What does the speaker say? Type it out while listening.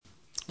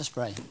Let's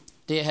pray.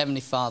 Dear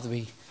Heavenly Father,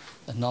 we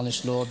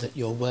acknowledge, Lord, that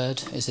your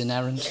word is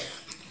inerrant.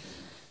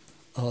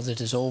 Lord, that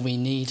is all we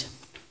need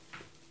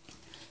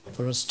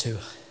for us to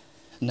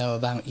know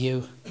about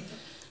you,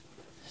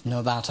 know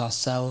about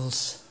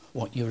ourselves,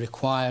 what you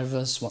require of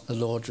us, what the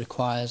Lord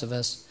requires of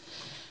us,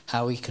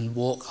 how we can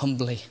walk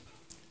humbly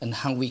and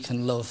how we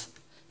can love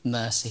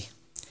mercy.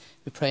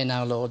 We pray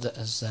now, Lord, that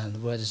as the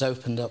word is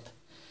opened up,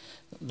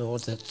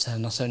 Lord, that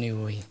not only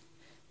will we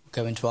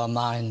go into our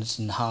minds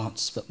and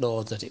hearts, but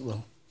Lord, that it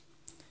will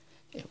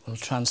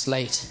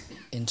translate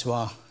into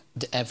our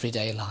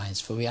everyday lives.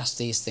 For we ask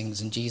these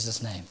things in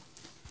Jesus' name.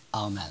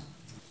 Amen.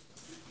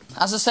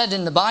 As I said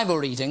in the Bible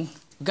reading,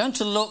 we're going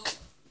to look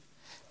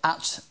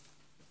at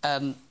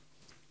from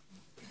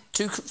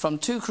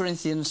 2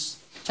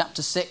 Corinthians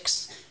chapter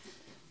 6,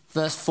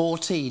 verse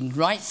 14,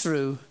 right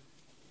through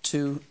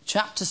to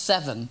chapter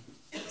 7,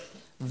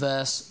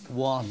 verse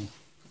 1.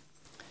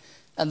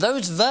 And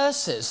those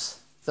verses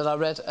that I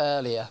read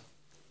earlier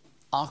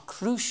are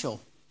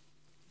crucial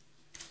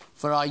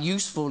for our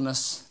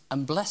usefulness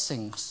and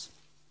blessings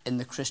in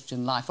the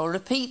Christian life. I'll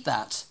repeat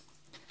that.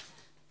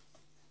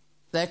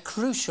 They're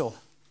crucial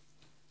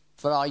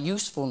for our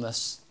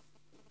usefulness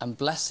and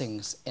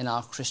blessings in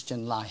our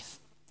Christian life.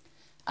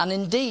 And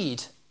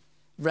indeed,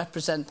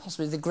 represent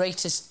possibly the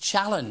greatest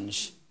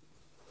challenge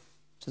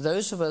to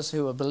those of us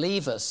who are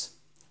believers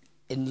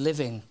in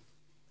living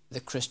the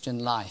Christian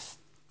life.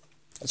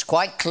 It's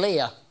quite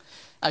clear,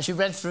 as you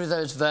read through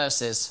those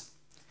verses,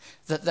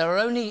 that there are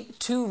only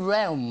two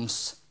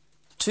realms,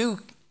 two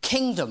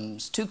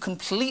kingdoms, two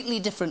completely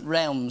different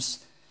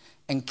realms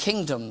and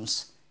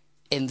kingdoms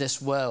in this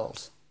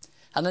world.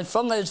 And then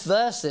from those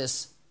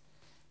verses,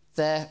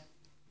 they're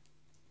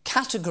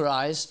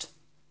categorized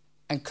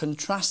and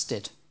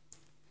contrasted.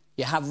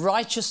 You have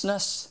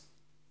righteousness,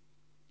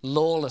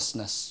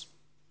 lawlessness.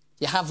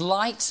 You have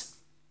light,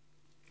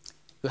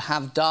 you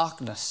have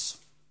darkness.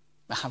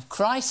 You have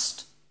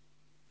Christ,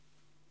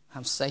 you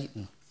have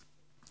Satan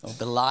or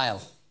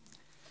Belial.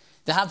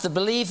 They have the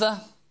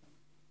believer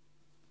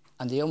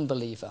and the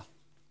unbeliever.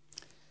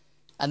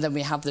 And then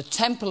we have the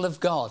temple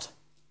of God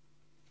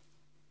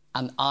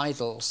and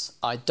idols,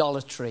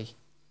 idolatry,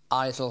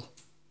 idol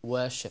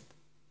worship.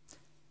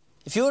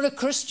 If you're a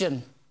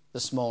Christian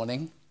this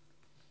morning,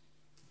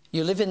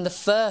 you live in the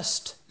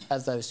first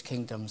of those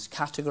kingdoms,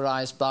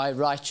 categorized by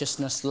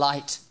righteousness,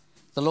 light,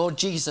 the Lord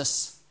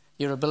Jesus.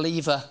 You're a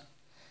believer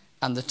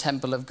and the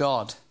temple of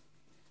God.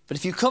 But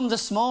if you come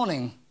this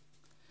morning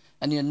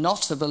and you're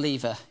not a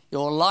believer,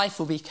 your life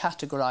will be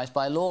categorized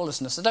by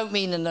lawlessness. I don't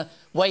mean in the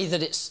way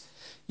that it's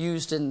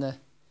used in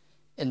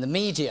the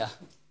media,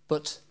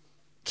 but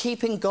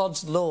keeping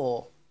God's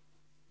law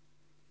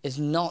is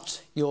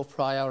not your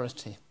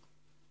priority.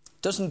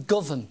 It doesn't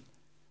govern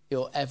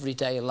your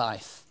everyday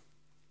life.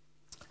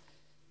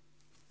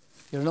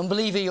 If you're an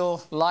unbeliever,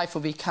 your life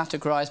will be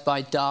categorized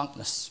by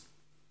darkness.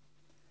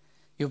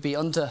 You'll be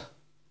under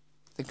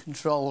the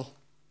control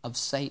of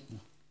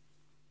Satan.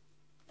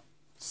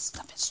 It's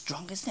a bit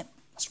strong, isn't it?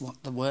 That's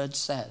what the word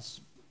says.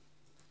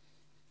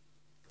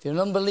 If you're an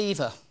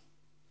unbeliever,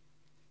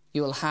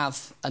 you will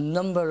have a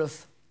number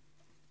of,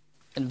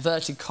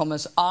 inverted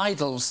commas,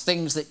 idols,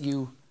 things that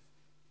you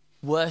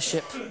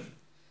worship.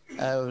 It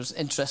was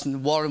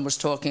interesting, Warren was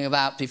talking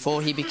about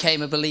before he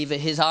became a believer,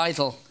 his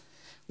idol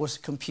was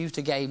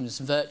computer games,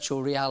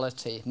 virtual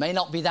reality. It may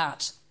not be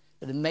that,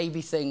 but it may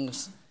be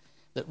things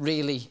that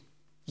really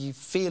you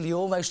feel you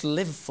almost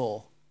live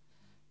for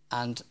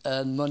and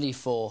earn money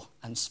for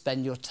and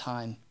spend your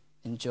time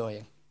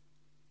enjoying.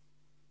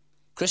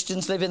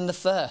 Christians live in the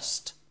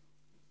first,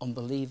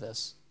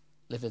 unbelievers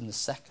live in the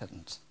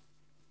second.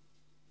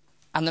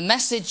 And the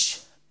message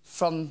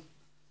from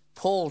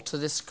Paul to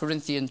this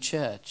Corinthian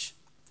church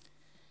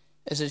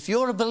is that if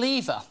you're a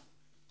believer,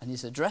 and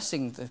he's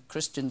addressing the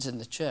Christians in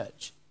the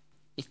church,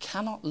 you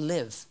cannot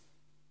live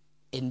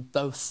in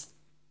both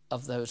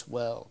of those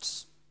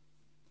worlds.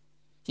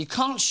 You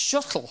can't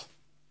shuttle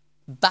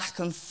back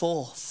and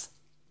forth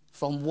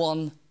from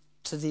one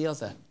to the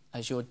other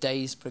as your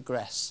days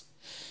progress.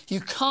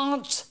 You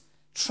can't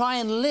try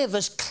and live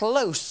as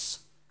close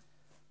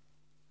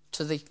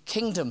to the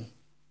kingdom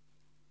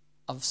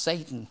of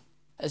Satan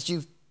as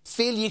you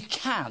feel you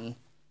can,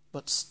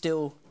 but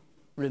still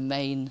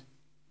remain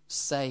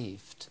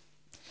saved.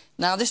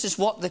 Now, this is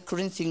what the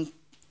Corinthian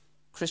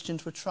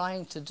Christians were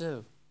trying to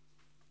do.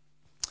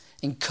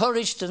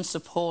 Encouraged and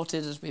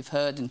supported, as we've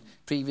heard in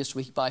previous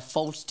week, by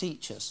false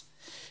teachers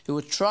who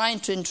were trying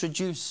to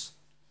introduce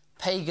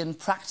pagan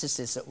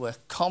practices that were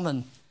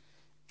common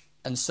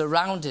and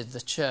surrounded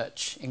the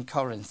church in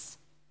Corinth.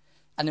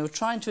 And they were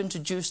trying to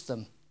introduce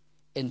them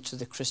into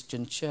the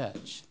Christian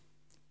church.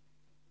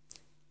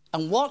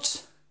 And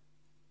what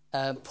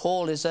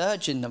Paul is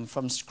urging them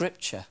from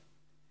Scripture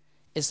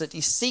is that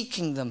he's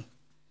seeking them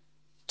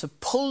to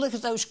pull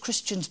those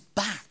Christians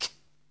back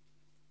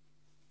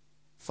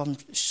from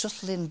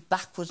shuttling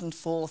backwards and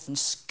forth and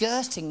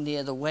skirting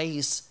near the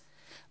ways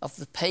of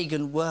the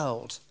pagan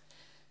world.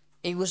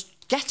 He was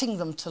getting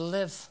them to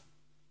live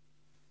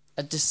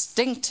a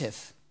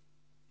distinctive,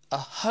 a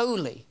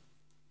holy,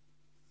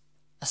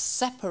 a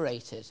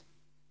separated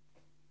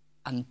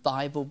and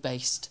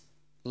Bible-based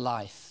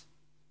life.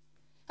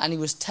 And he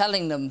was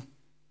telling them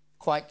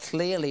quite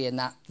clearly in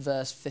that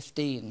verse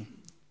 15,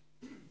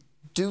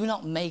 do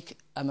not make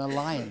an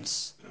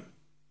alliance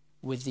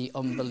with the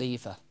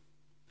unbeliever.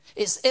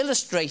 It's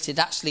illustrated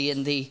actually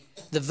in the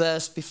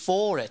verse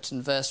before it,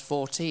 in verse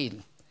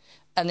 14.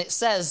 And it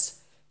says,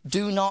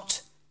 do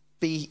not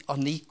be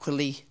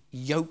unequally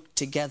yoked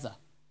together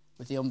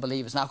with the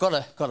unbelievers. Now, I've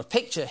got a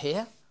picture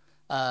here.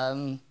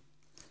 Here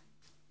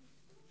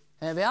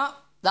we are.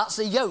 That's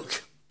a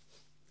yoke.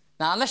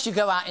 Now, unless you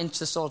go out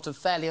into sort of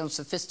fairly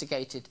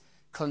unsophisticated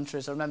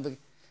countries, I remember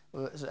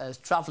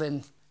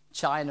travelling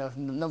China a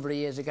number of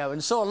years ago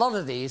and saw a lot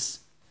of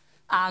these.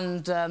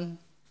 And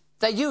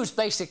they use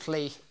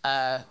basically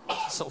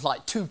sort of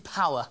like 2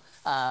 power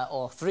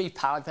or 3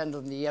 power, depending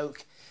on the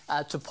yoke,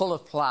 to pull a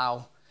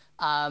plough.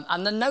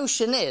 And the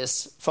notion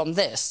is, from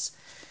this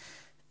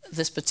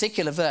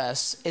particular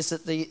verse, is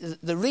that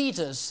the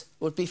readers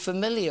would be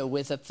familiar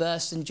with a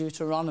verse in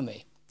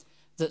Deuteronomy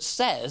that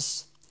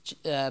says,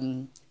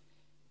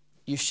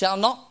 you shall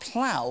not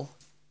plough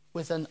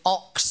with an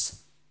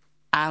ox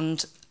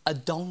and a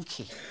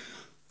donkey.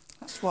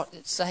 That's what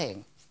it's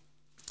saying.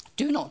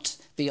 Do not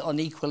be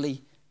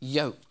unequally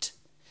yoked.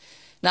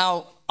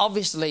 Now,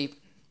 obviously,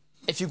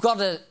 if you've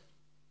got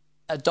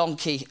a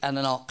donkey and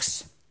an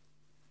ox,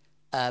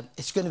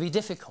 it's going to be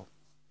difficult.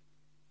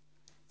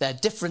 They're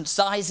different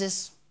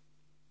sizes.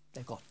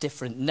 They've got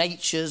different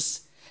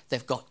natures.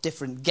 They've got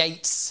different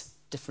gaits,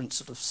 different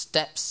sort of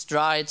steps,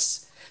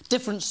 strides,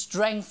 different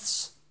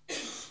strengths,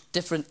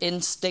 different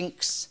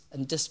instincts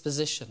and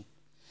disposition.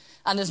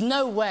 And there's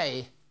no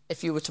way,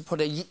 if you were to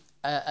put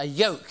a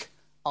yoke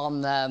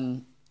on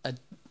an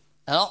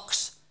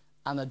ox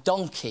and a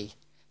donkey,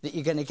 that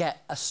you're going to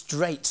get a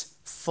straight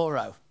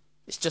furrow.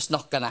 It's just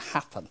not going to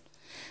happen.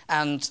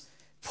 And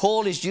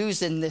Paul is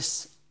using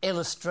this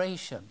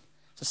illustration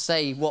to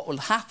say what will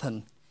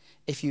happen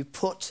if you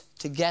put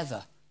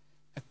together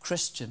a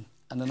Christian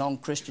and a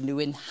non-Christian who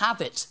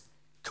inhabit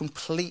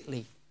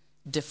completely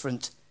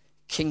different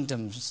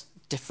kingdoms,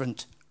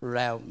 different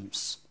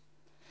realms.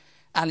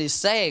 And he's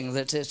saying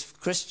that if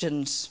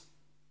Christians,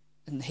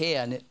 and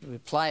here, and we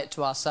apply it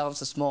to ourselves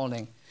this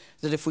morning,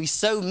 that if we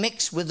so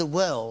mix with the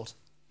world,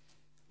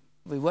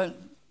 we won't,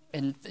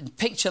 in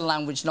picture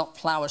language, not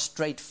plough a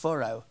straight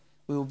furrow.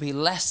 We will be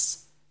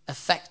less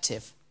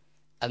effective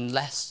and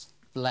less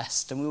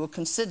blessed. And we will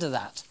consider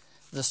that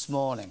this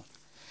morning.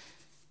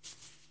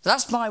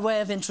 That's my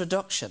way of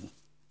introduction.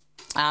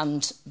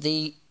 And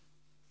the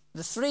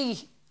 3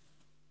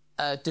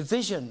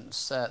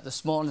 divisions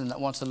this morning that I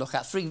want to look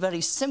at, 3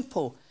 very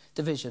simple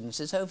divisions,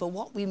 is over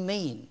what we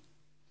mean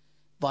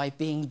by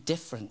being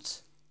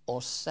different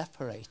or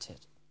separated.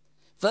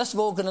 First of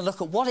all, we're going to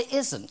look at what it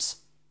isn't,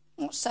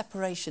 what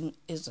separation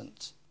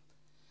isn't.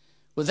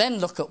 We'll then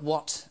look at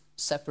what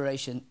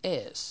separation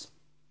is.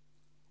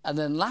 And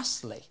then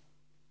lastly,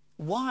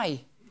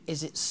 why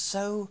is it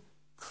so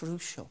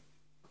crucial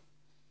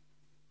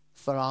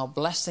for our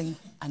blessing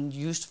and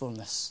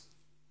usefulness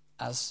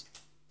as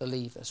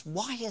believers?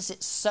 Why is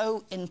it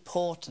so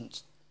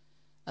important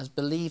as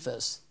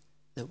believers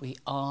that we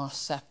are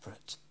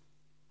separate?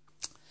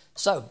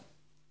 So,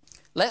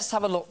 let's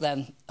have a look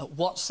then at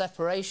what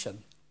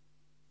separation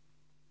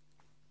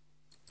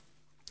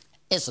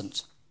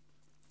isn't.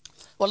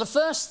 Well, the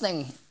first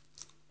thing,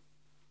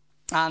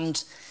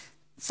 and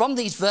from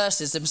these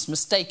verses, this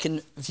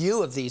mistaken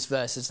view of these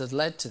verses has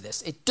led to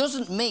this. It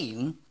doesn't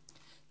mean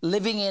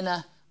living in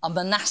a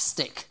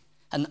monastic,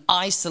 an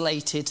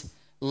isolated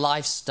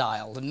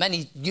lifestyle. And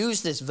many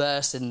use this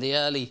verse in the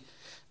early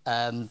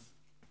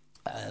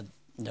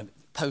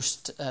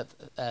post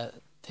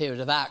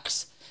period of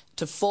Acts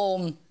to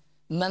form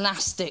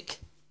monastic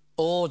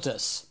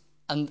orders,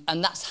 and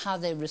that's how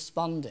they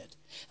responded.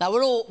 Now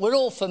we're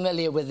all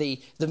familiar with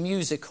the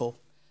musical,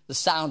 The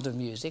Sound of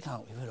Music,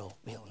 aren't we? We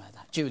all know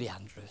that. Julie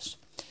Andrews.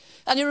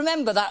 And you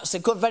remember that's a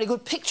very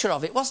good picture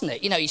of it, wasn't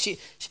it? You know, she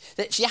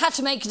had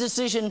to make a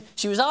decision.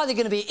 She was either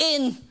going to be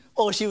in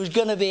or she was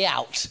going to be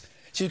out.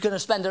 She was going to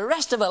spend the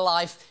rest of her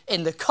life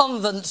in the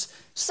convent,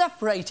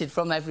 separated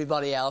from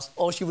everybody else,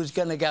 or she was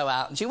going to go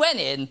out. And she went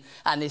in,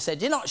 and they said,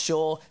 you're not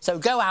sure, so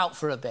go out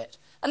for a bit.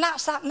 And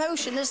that's that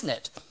notion, isn't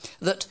it?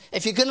 That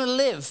if you're going to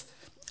live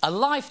a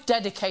life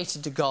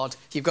dedicated to God,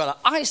 you've got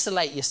to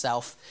isolate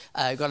yourself.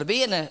 You've got to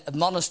be in a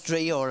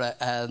monastery or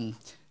a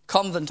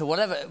convent or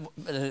whatever,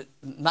 a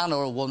man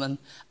or a woman,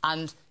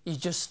 and you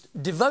just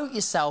devote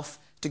yourself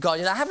to God.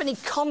 You don't have any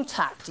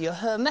contact. You're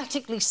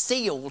hermetically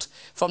sealed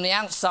from the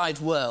outside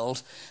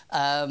world.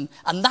 And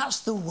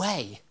that's the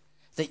way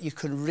that you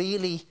can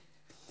really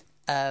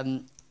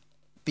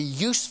be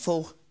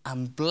useful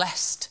and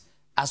blessed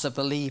as a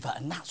believer.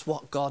 And that's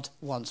what God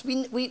wants. We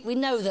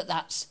know that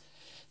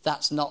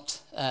that's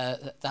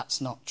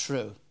not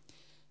true.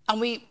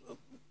 And we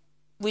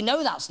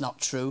know that's not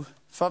true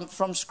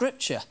from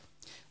Scripture.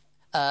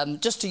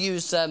 Just to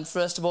use,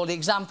 first of all, the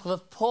example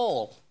of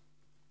Paul,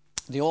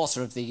 the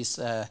author of these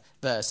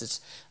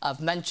verses. I've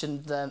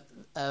mentioned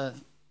the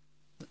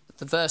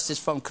verses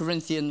from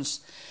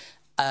Corinthians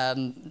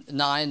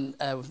 9,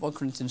 1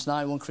 Corinthians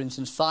 9, 1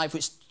 Corinthians 5,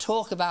 which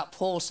talk about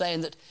Paul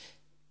saying that,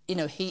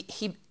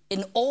 he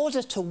in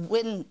order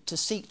to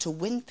seek to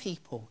win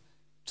people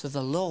to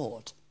the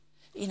Lord,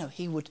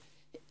 he would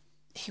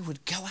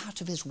go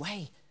out of his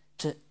way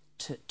to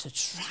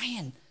try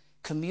and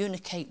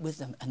communicate with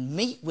them and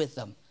meet with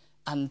them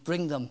and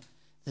bring them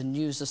the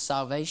news of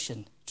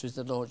salvation through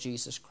the Lord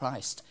Jesus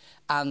Christ.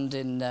 And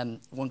in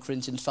 1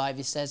 Corinthians 5,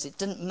 he says it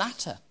didn't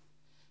matter,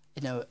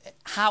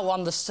 how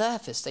on the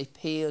surface they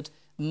appeared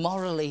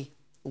morally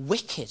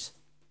wicked,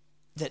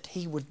 that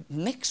he would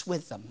mix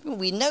with them.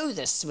 We know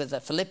this with the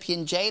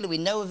Philippian jailer. We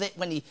know of it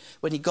when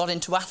he got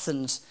into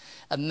Athens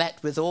and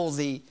met with all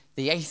the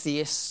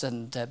atheists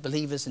and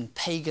believers in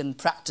pagan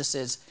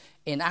practices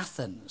in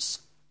Athens.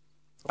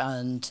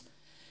 And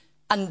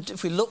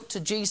if we look to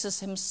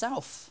Jesus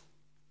himself,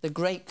 the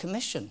Great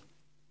Commission,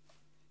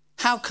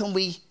 how can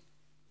we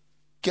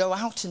go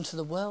out into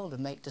the world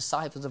and make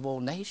disciples of all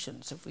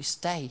nations if we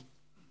stay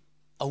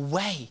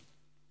away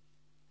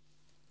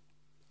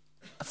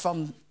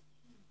from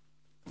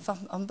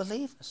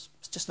unbelievers?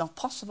 It's just not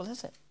possible,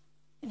 is it?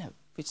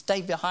 We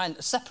stay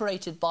behind,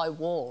 separated by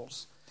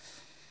walls.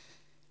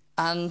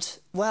 And,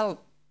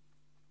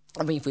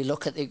 if we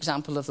look at the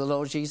example of the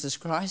Lord Jesus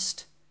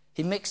Christ,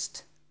 he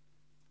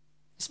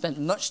spent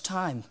much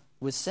time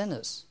with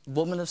sinners, the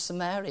woman of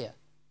Samaria,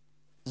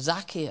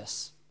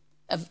 Zacchaeus.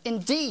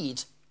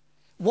 Indeed,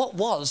 what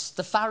was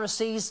the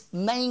Pharisees'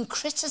 main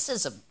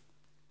criticism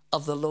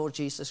of the Lord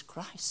Jesus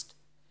Christ?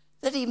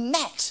 That he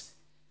met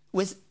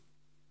with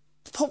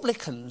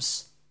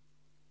publicans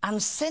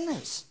and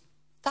sinners.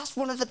 That's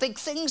one of the big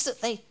things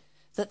that they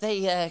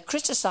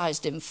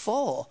criticised him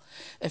for.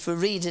 If we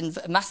read in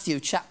Matthew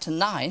chapter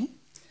 9,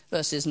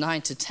 verses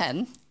 9 to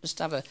 10, just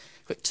have a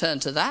quick turn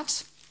to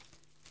that.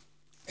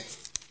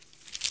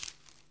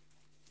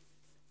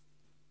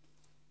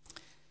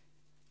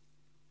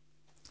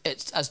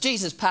 As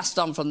Jesus passed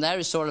on from there,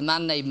 he saw a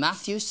man named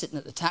Matthew sitting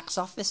at the tax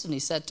office, and he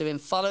said to him,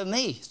 "Follow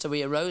me." So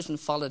he arose and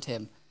followed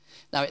him.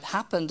 Now it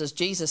happened, as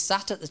Jesus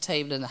sat at the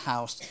table in the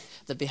house,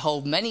 that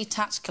behold, many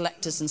tax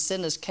collectors and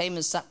sinners came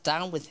and sat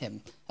down with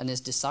him and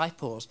his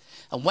disciples.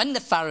 And when the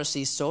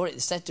Pharisees saw it, they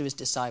said to his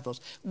disciples,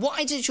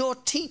 "Why did your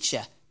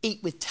teacher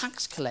eat with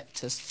tax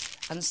collectors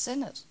and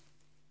sinners?"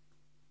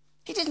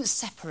 He didn't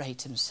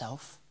separate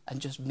himself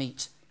and just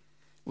meet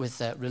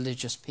with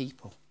religious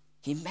people.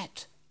 He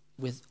met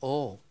with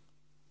all.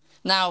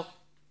 Now,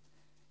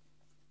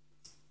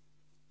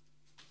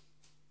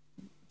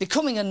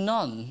 becoming a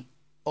nun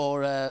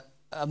or a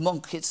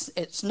monk,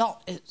 it's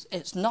not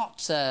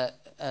a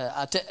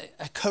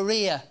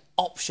career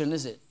option,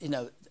 is it?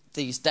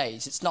 These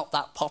days, it's not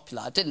that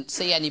popular. I didn't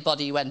see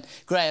anybody when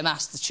Graham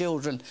asked the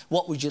children,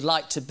 "What would you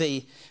like to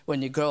be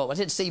when you grow up?" I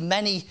didn't see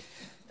many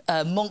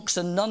monks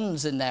and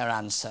nuns in their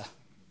answer.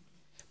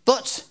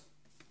 But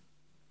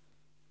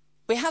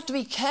we have to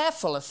be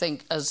careful, I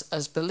think,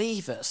 as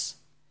believers,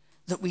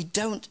 that we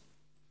don't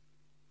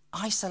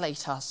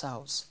isolate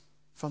ourselves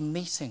from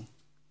meeting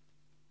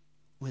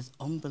with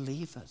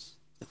unbelievers,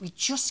 that we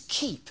just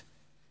keep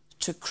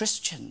to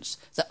Christians,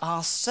 that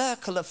our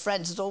circle of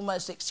friends is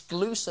almost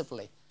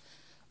exclusively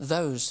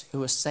those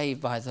who are saved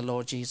by the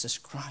Lord Jesus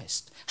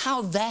Christ.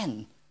 How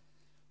then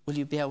will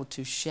you be able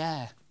to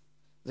share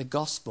the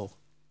gospel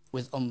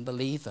with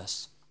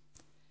unbelievers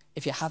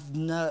if you have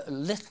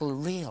little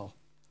real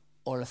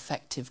or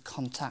effective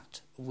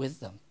contact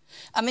with them?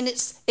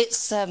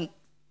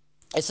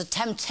 It's a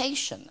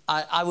temptation.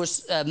 I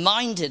was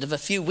minded of a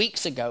few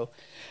weeks ago,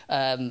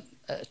 a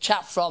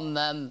chap from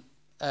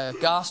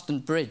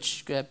Garston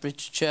Bridge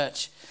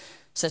Church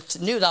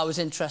knew that I was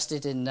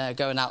interested in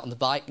going out on the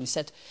bike, and he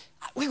said,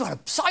 "We've got a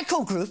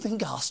cycle group in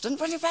Garston.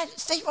 Why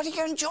don't you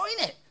go and join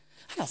it?"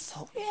 And I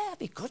thought, yeah, it'd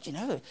be good,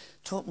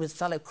 talking with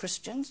fellow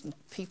Christians and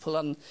people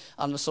on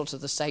the sort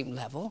of the same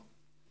level.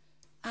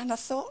 And I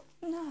thought,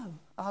 no,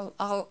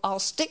 I'll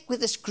stick with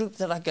this group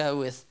that I go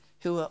with,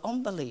 who are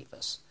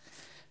unbelievers.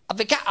 I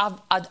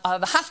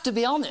have to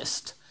be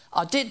honest,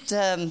 I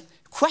did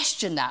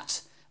question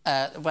that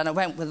when I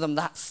went with them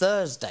that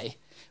Thursday,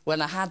 when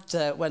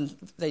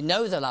they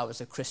know that I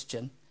was a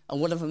Christian, and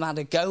one of them had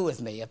a go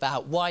with me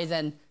about why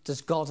then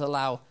does God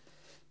allow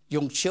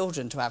young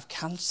children to have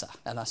cancer?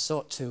 And I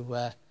sought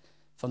to,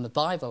 from the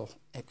Bible,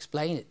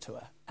 explain it to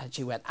her, and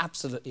she went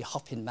absolutely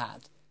hopping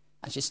mad,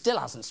 and she still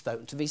hasn't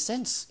spoken to me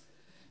since.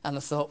 And I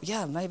thought,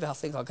 yeah, maybe I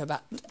think I'll go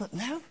back. But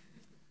no,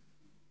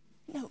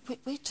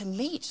 we're to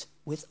meet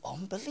with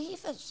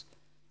unbelievers.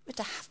 We're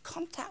to have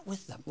contact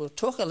with them. We'll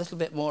talk a little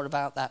bit more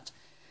about that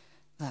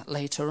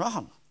later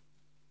on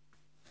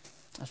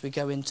as we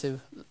go into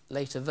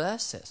later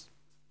verses.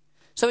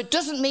 So it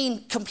doesn't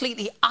mean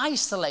completely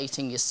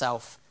isolating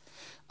yourself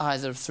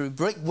either through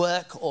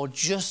brickwork or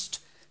just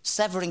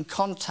severing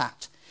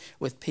contact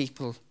with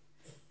people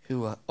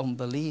who are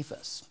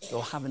unbelievers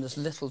or having as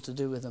little to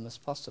do with them as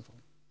possible.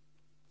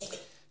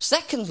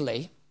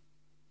 Secondly,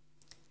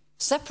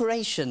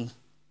 separation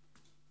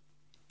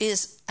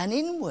is an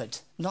inward,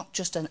 not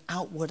just an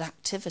outward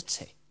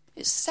activity.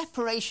 It's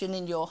separation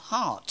in your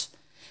heart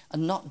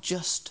and not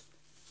just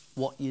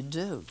what you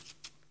do.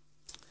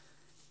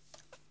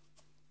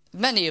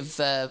 Many of,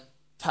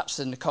 perhaps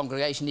in the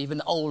congregation,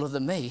 even older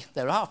than me,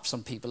 there are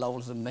some people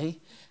older than me,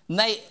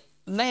 may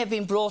have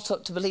been brought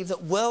up to believe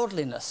that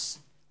worldliness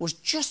was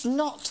just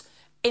not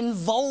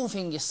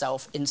involving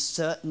yourself in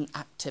certain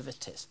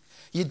activities.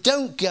 You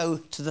don't go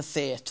to the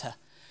theatre.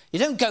 You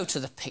don't go to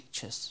the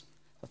pictures.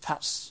 Or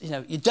perhaps,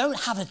 you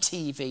don't have a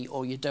TV,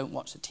 or you don't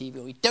watch the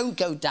TV, or you don't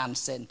go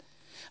dancing.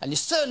 And you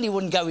certainly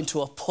wouldn't go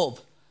into a pub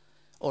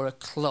or a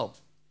club.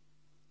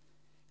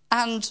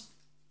 And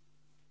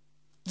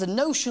the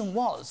notion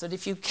was that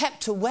if you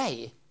kept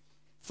away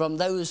from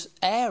those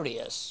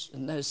areas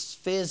and those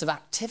spheres of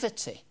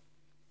activity,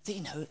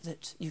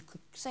 that you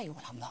could say,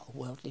 well, I'm not a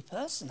worldly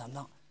person. I'm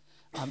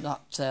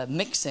not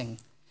mixing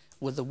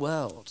with the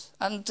world.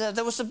 And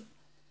there was a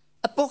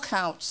book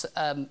out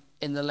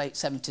in the late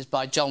 70s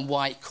by John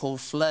White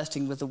called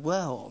Flirting with the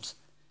World.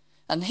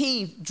 And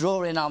he,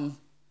 drawing on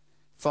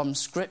from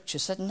Scripture,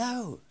 said,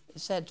 no. He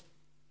said,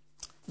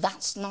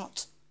 that's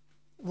not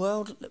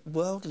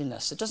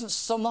worldliness. It doesn't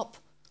sum up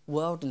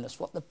worldliness.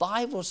 What the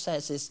Bible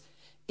says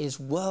is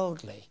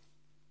worldly,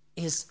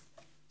 is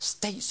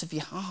states of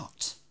your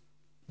heart.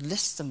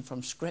 List them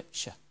from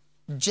Scripture.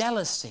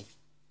 Jealousy,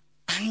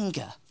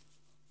 anger,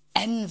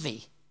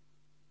 envy,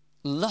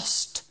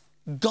 lust,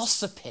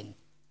 gossiping,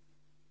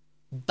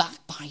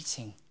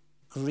 backbiting,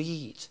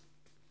 greed.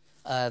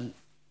 I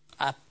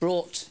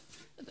brought,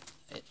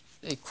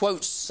 it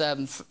quotes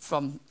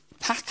from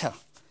Packer,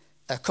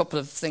 a couple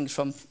of things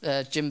from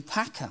Jim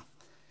Packer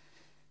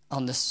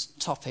on this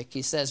topic.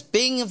 He says,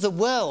 being of the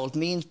world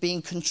means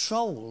being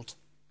controlled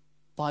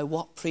by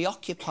what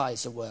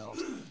preoccupies the world,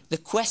 the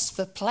quest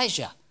for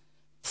pleasure,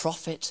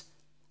 profit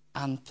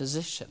and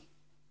position.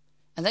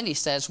 And then he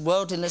says,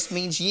 worldliness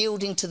means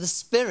yielding to the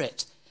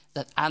spirit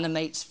that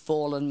animates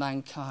fallen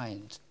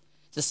mankind,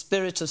 the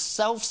spirit of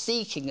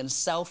self-seeking and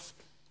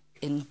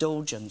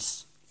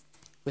self-indulgence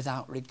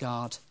without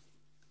regard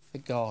for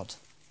God.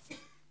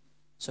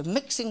 So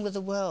mixing with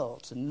the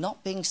world and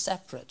not being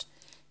separate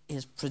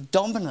is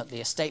predominantly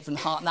a state from the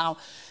heart. Now,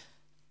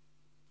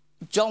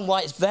 John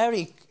White is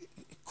very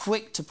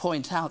quick to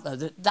point out, though,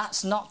 that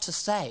that's not to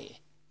say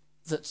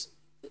that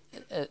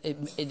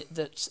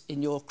that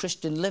in your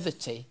Christian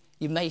liberty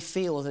you may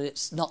feel that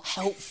it's not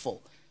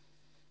helpful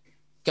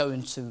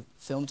going to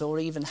films or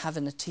even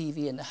having a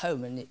TV in the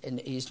home, and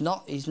he's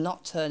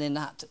not turning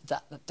that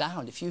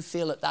down. If you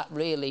feel that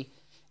really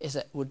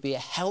would be a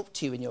help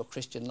to you in your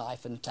Christian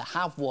life, and to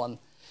have one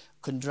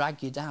can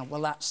drag you down,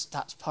 well, that's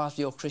part of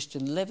your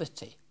Christian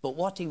liberty. But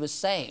what he was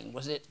saying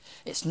was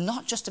it's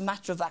not just a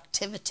matter of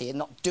activity and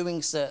not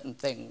doing certain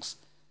things,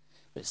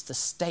 but it's the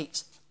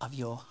state of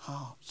your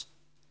heart.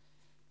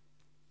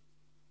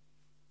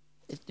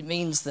 It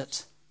means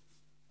that,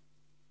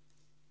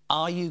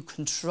 are you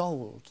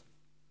controlled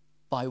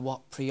by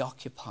what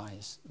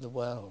preoccupies the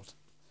world?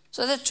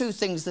 So there are two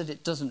things that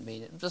it doesn't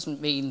mean. It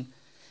doesn't mean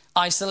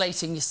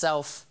isolating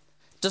yourself.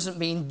 It doesn't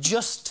mean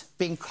just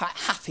being quite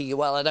happy.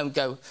 Well, I don't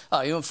go,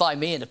 oh, you won't find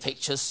me in the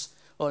pictures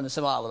or in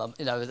some other,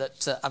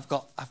 that I've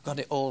got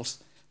it all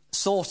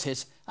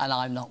sorted and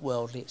I'm not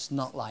worldly. It's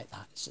not like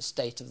that. It's a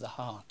state of the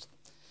heart.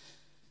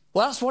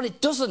 Well, that's what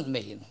it doesn't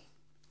mean.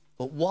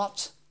 But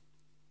what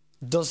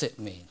does it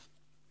mean?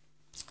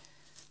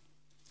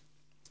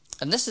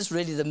 And this is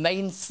really the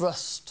main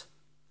thrust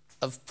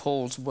of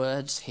Paul's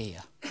words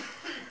here.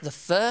 The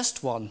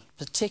first one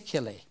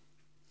particularly.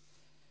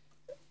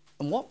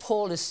 And what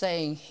Paul is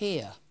saying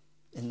here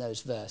in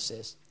those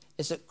verses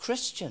is that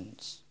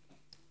Christians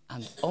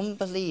and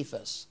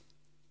unbelievers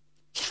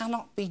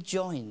cannot be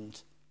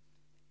joined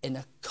in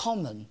a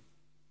common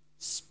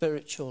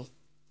spiritual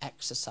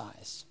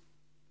exercise.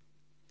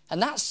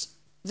 And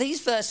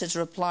these verses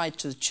are applied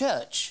to the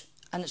church,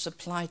 and it's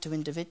applied to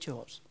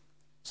individuals.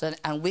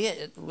 And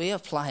we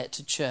apply it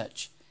to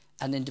church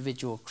and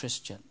individual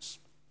Christians.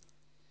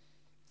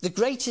 The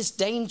greatest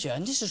danger,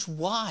 and this is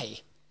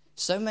why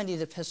so many of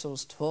the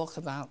epistles talk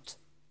about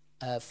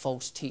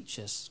false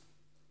teachers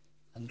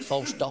and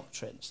false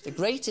doctrines. The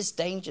greatest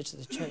danger to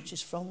the church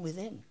is from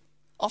within.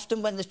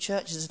 Often when the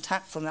church is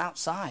attacked from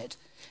outside,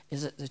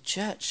 is that the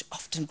church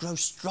often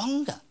grows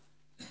stronger.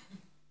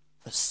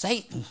 But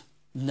Satan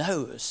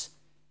knows,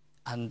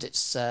 and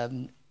it's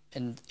in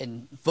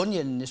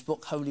Bunyan in his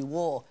book Holy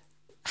War,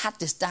 had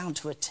this down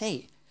to a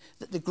T,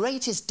 that the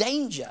greatest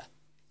danger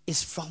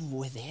is from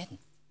within.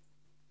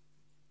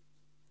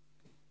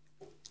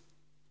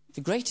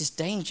 The greatest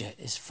danger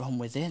is from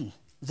within.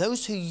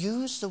 Those who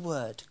use the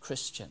word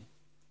Christian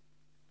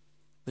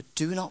but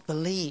do not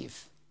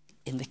believe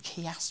in the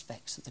key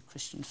aspects of the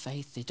Christian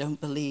faith. They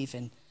don't believe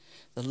in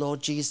the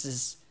Lord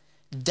Jesus'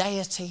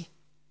 deity,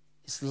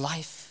 his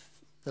life,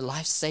 the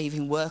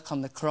life-saving work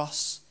on the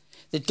cross.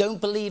 They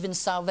don't believe in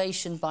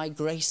salvation by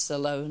grace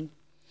alone.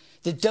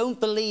 They don't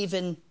believe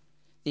in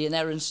the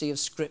inerrancy of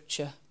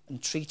Scripture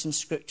and treating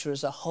Scripture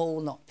as a whole,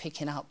 not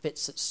picking out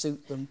bits that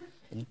suit them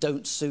and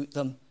don't suit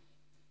them,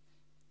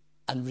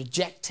 and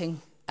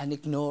rejecting and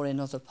ignoring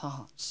other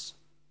parts.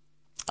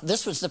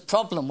 This was the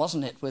problem,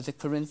 wasn't it, with the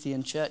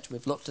Corinthian church?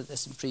 We've looked at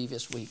this in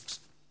previous weeks.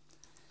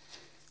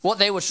 What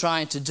they were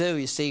trying to do,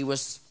 you see,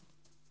 was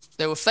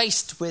they were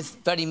faced with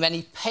very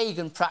many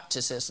pagan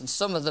practices, and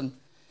some of them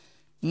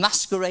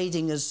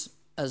masquerading as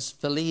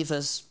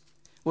believers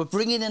were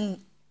bringing in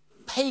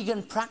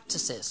pagan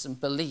practices and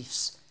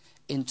beliefs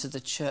into the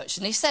church.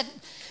 And he said,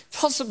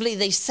 possibly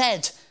they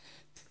said,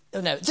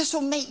 this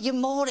will make you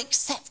more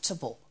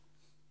acceptable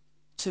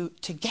to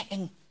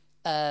getting,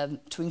 to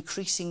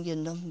increasing your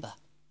number.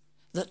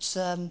 That,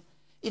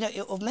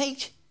 it will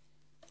make,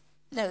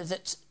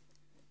 that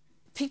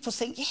people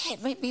think,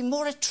 it might be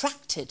more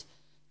attracted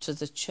to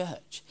the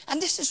church.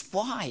 And this is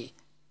why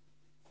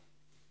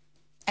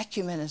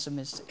ecumenism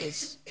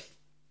is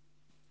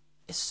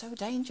so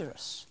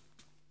dangerous.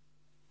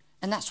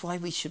 And that's why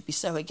we should be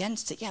so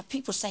against it. Yeah,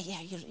 people say,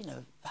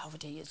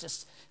 Belvedere, you're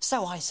just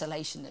so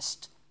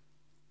isolationist.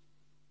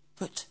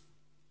 But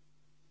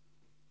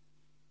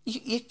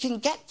you can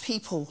get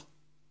people,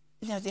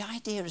 the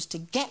idea is to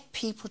get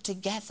people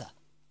together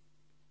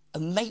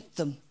and make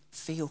them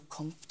feel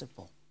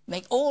comfortable.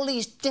 Make all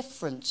these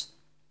different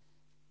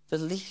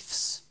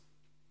beliefs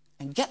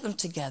and get them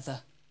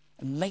together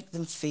and make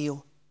them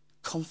feel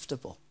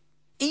comfortable.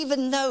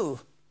 Even though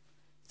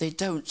they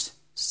don't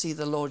see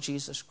the Lord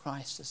Jesus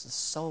Christ as the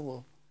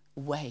sole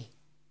way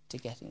to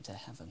getting to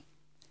heaven.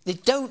 They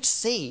don't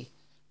see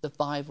the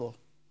Bible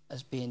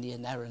as being the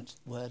inerrant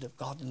word of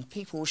God. And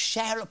people will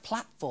share a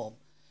platform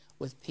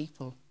with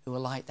people who are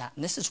like that.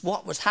 And this is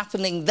what was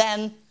happening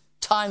then.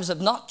 Times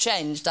have not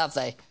changed, have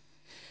they?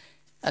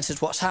 This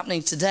is what's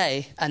happening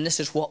today. And this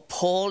is what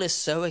Paul is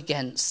so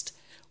against.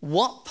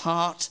 What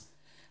part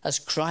has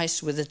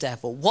Christ with the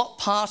devil? What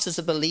part as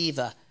a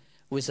believer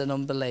with an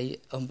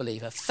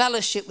unbeliever?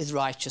 Fellowship with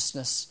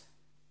righteousness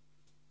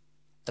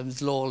and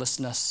with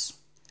lawlessness,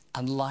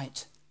 and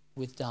light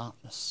with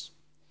darkness.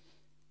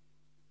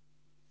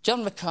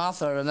 John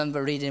MacArthur, I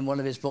remember reading one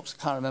of his books,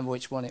 I can't remember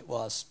which one it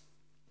was.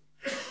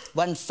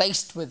 When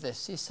faced with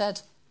this, he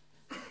said,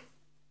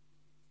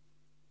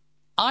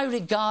 I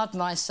regard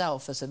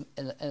myself as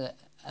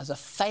a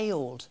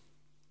failed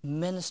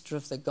minister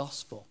of the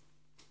gospel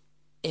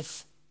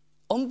if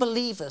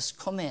unbelievers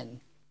come in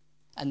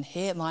and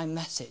hear my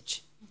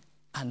message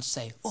and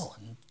say,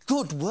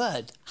 good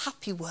word,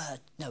 happy word,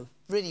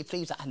 really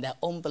pleased, and they're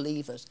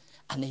unbelievers,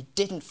 and they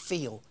didn't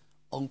feel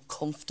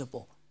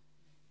uncomfortable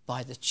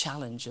by the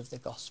challenge of the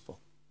gospel.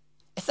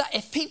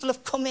 If people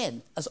have come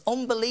in as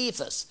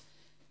unbelievers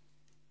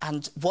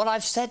and what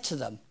I've said to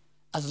them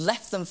has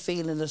left them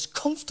feeling as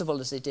comfortable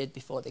as they did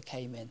before they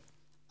came in,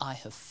 I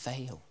have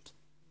failed.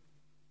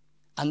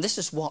 And this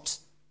is what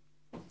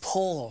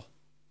Paul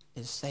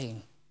is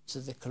saying to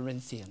the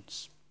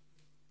Corinthians.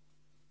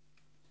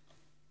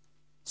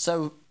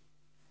 So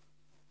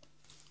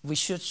we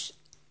should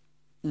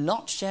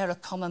not share a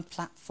common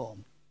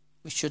platform.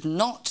 We should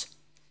not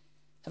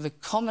have a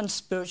common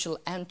spiritual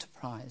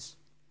enterprise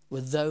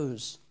with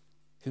those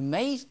who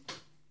may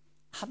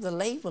have the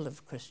label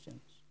of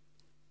Christians,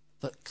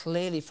 but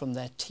clearly from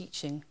their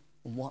teaching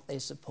and what they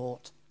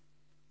support,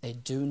 they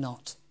do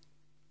not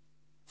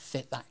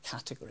fit that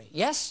category.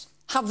 Yes,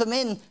 have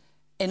them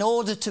in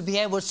order to be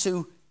able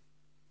to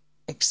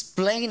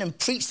explain and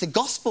preach the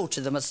gospel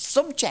to them as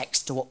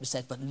subjects to what we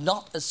said, but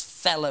not as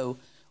fellow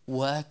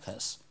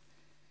workers,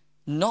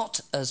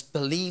 not as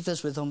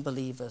believers with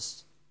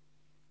unbelievers.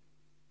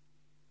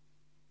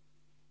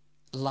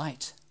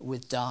 Light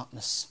with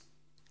darkness,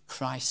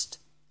 Christ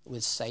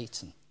with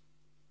Satan.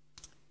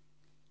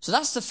 So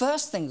that's the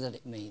first thing that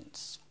it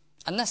means.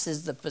 And this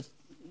is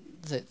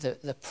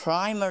the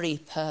primary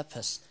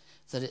purpose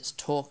that it's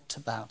talked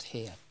about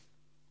here.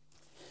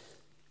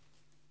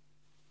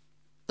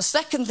 The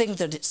second thing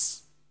that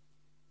it's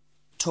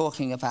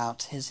talking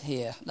about is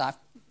here. Now,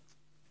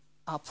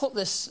 I'll put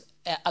this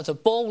as a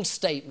bold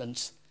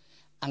statement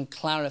and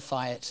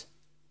clarify it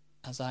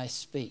as I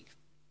speak.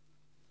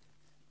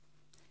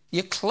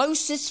 Your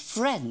closest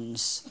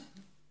friends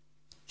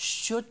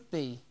should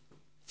be,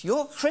 if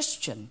you're a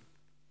Christian,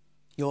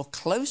 your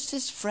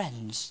closest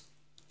friends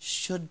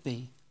should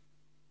be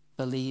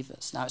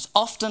believers. Now, it's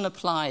often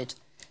applied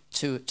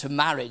to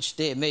marriage.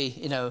 Dear me,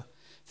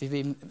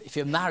 if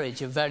you're married,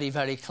 you're very,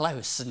 very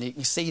close, and you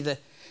can see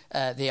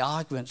the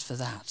arguments for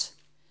that.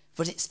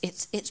 But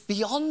it's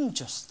beyond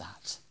just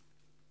that.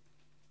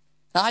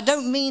 Now, I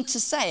don't mean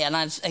to say, and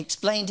I've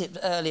explained it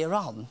earlier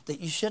on, that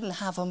you shouldn't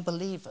have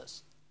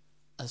unbelievers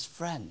as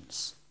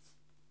friends.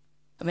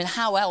 I mean,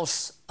 how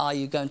else are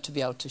you going to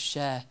be able to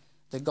share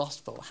the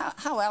gospel?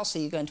 How else are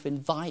you going to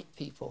invite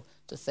people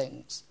to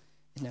things,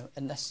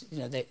 unless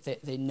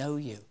they know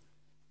you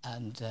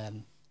and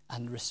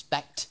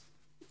respect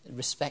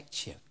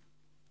you?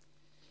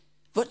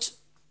 But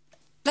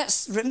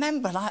let's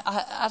remember,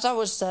 as I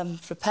was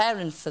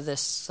preparing for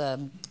this, I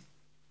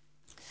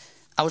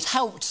was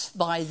helped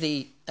by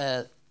the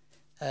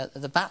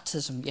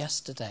baptism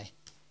yesterday.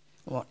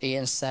 What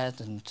Ian said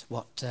and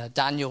what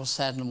Daniel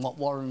said and what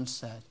Warren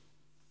said.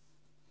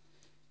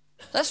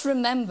 Let's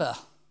remember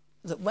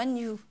that when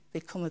you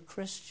become a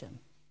Christian,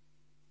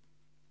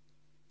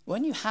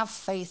 When you have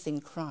faith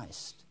in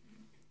Christ,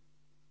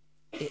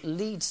 it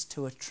leads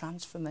to a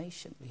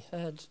transformation. We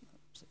heard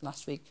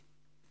last week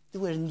that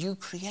we're a new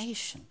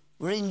creation.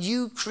 We're a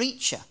new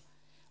creature.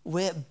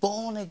 We're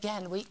born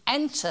again. We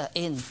enter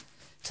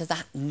into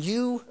that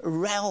new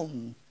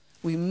realm.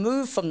 We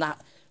move from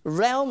that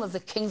realm of the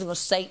kingdom of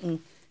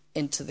Satan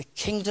into the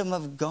kingdom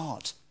of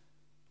God.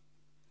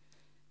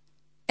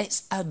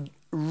 It's a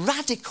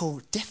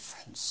radical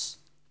difference.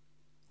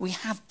 We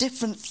have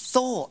different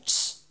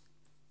thoughts.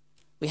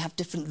 We have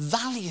different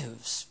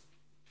values.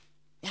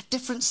 We have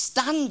different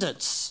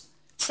standards,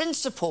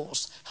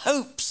 principles,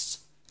 hopes.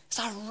 It's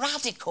a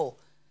radical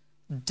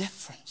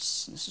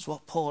difference. This is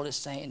what Paul is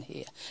saying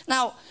here.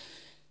 Now,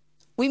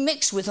 we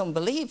mix with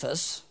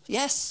unbelievers.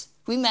 Yes,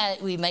 we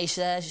may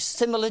share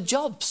similar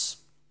jobs,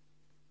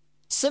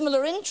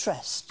 similar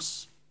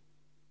interests.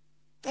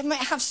 They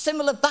might have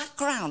similar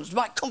backgrounds,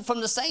 might come from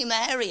the same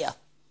area,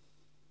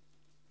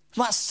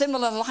 might have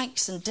similar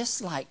likes and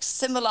dislikes,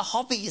 similar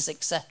hobbies,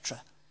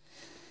 etc.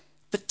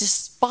 But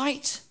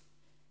despite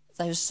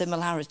those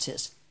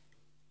similarities,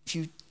 if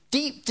you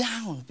deep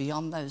down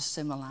beyond those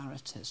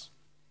similarities,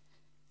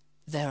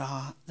 they're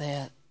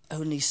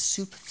only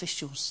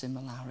superficial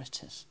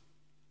similarities.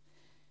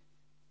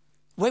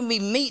 When we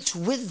meet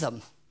with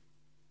them,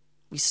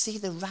 we see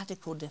the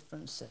radical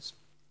differences.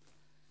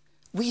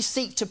 We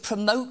seek to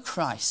promote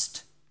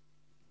Christ.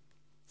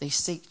 They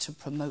seek to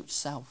promote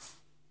self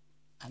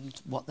and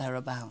what they're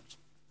about.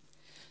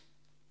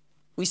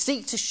 We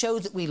seek to show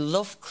that we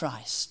love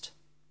Christ,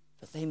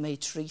 but they may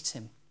treat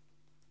him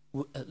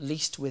at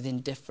least with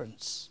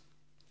indifference.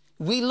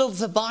 We love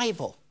the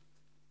Bible.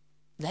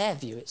 Their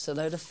view, it's a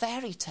load of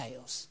fairy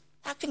tales.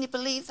 How can you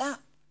believe that?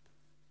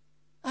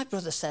 My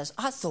brother says,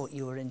 I thought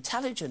you were an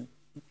intelligent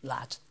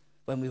lad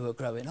when we were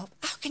growing up.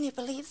 How can you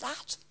believe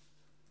that?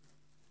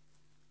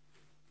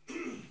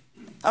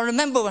 I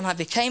remember when I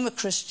became a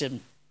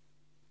Christian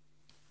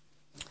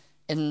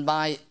in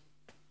my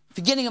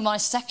beginning of my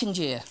second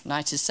year,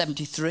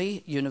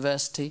 1973,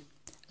 university.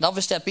 And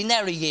obviously I'd been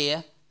there a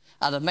year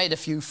and I'd made a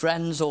few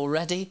friends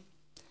already.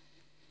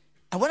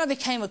 And when I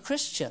became a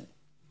Christian,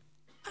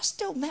 I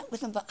still met with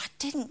them, but I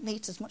didn't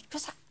meet as much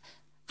because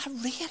I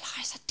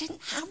realised I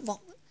didn't have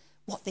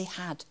what they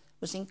had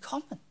was in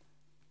common.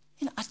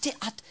 You know,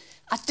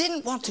 I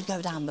didn't want to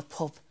go down the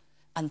pub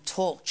and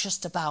talk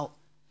just about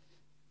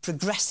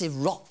progressive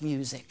rock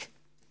music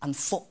and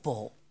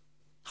football.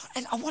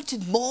 I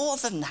wanted more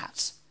than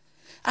that.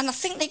 And I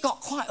think they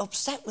got quite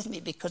upset with me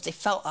because they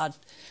felt I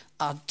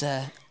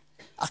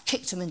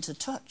kicked them into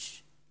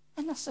touch.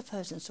 And I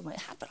suppose in some way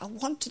it had, but I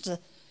wanted to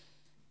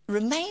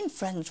remain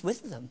friends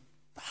with them.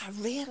 But I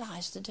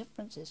realised the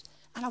differences.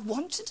 And I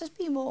wanted to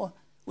be more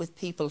with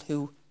people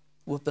who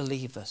were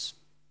believers.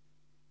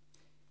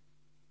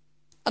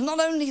 And not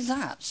only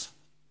that,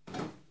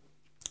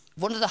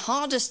 one of the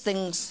hardest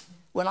things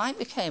when I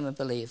became a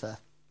believer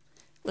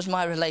was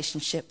my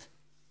relationship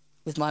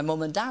with my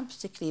mum and dad,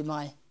 particularly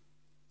my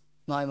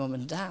mum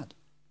and dad.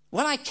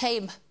 When I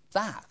came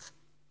back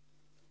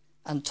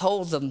and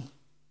told them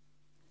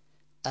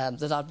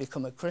that I'd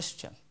become a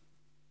Christian,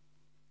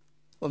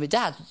 well, my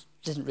dad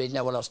didn't really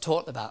know what I was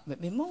talking about,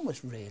 but my mum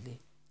was really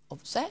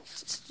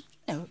upset.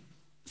 You know,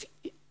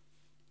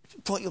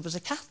 brought you up as a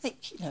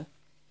Catholic, you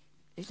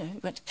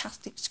went to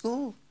Catholic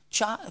school,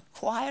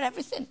 choir,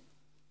 everything.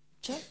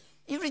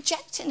 You're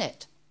rejecting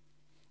it.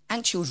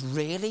 And she was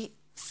really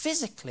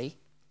physically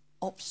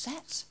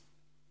upset.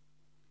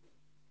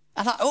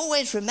 And I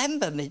always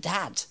remember my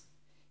dad.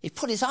 He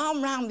put his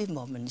arm round my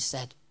mum and he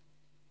said,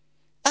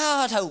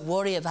 "Oh, don't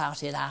worry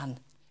about it, Anne.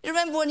 You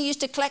remember when he used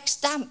to collect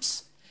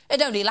stamps?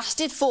 It only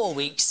lasted 4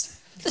 weeks.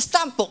 The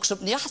stamp book's up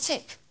in the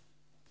attic."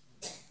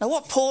 Now,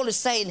 what Paul is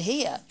saying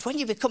here, when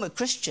you become a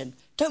Christian,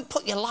 don't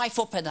put your life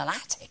up in an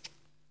attic.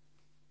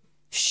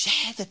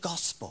 Share the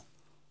gospel.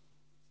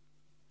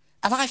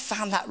 And I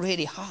found that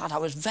really hard. I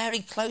was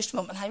very close to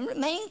Mum, and I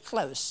remained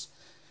close.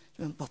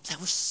 But there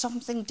was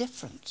something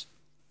different.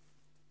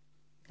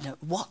 You know,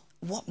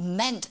 what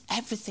meant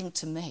everything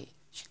to me,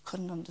 she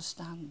couldn't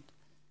understand.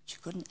 She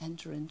couldn't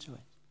enter into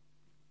it.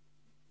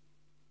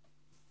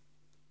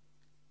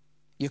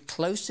 Your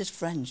closest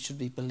friends should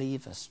be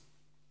believers.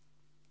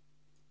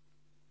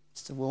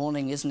 It's a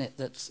warning, isn't it,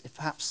 that if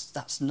perhaps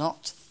that's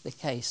not the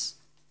case.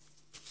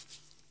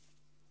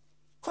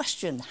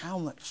 Question how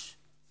much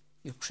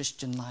your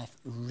Christian life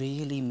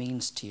really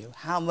means to you.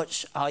 How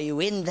much are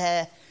you in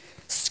there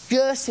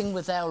skirting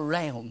with their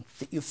realm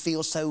that you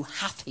feel so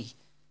happy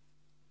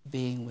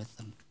being with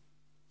them?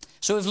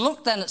 So we've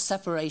looked then at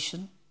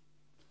separation.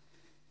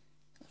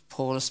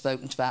 Paul has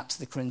spoken about to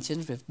the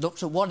Corinthians. We've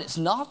looked at what it's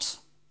not.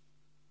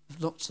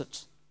 We've looked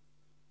at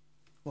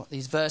what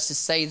these verses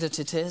say that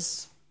it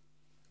is.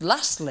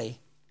 Lastly,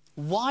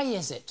 why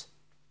is it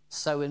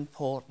so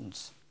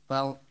important?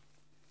 Well,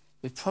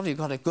 we've probably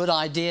got a good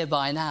idea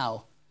by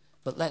now,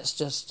 but let's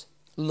just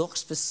look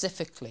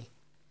specifically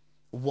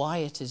why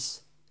it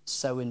is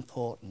so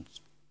important.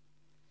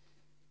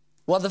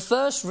 Well, the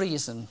first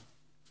reason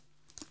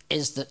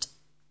is that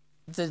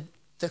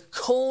the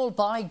call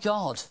by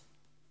God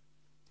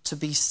to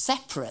be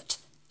separate,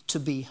 to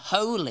be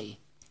holy,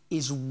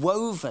 is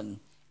woven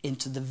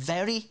into the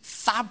very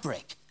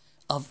fabric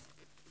of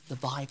the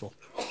Bible.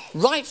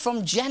 Right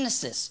from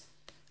Genesis,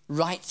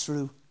 right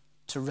through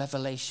to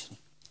Revelation.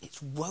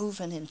 It's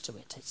woven into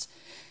it.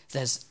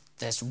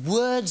 There's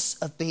words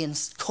of being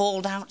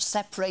called out,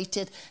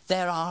 separated.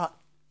 There are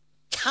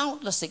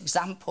countless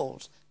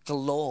examples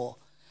galore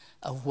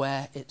of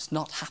where it's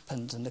not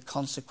happened and the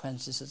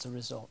consequences as a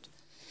result.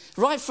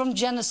 Right from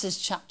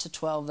Genesis chapter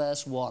 12,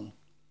 verse 1.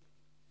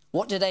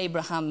 Was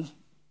Abraham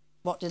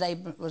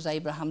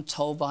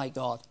told by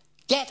God?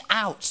 Get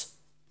out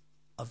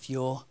of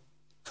your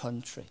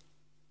country.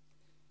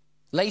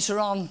 Later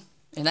on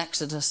in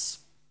Exodus,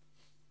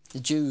 the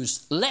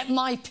Jews, let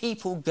my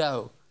people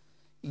go.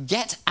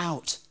 Get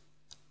out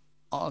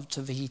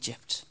of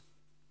Egypt.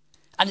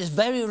 And it's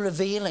very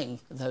revealing,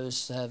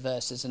 those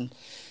verses. And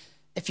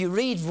if you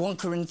read 1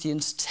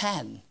 Corinthians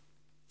 10,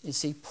 you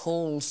see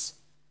Paul's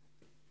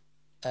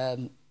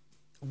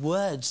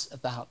words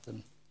about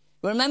them.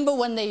 Remember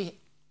when they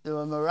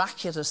were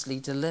miraculously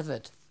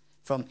delivered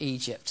from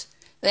Egypt?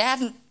 They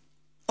hadn't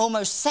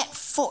almost set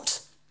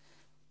foot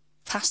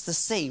past the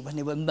sea when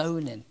they were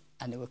moaning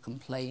and they were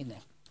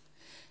complaining.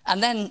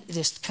 And then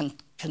this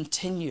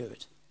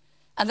continued.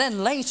 And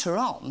then later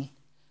on,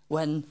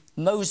 when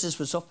Moses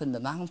was up in the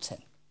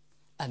mountain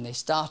and they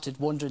started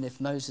wondering if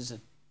Moses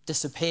had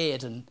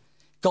disappeared and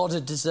God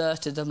had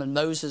deserted them and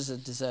Moses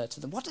had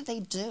deserted them, what did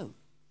they do?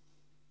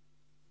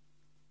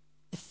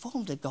 They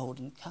formed a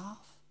golden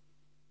calf.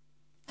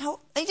 Now,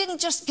 they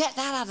didn't just get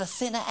that out of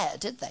thin air,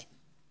 did they?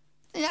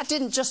 That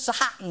didn't just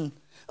happen.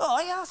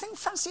 Oh, yeah, I think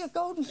fancy a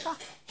golden calf.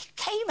 It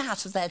came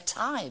out of their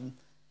time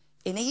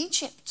in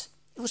Egypt.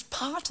 It was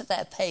part of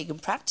their pagan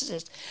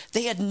practices.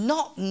 They had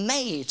not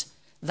made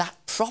that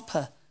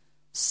proper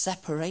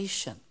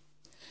separation.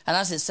 And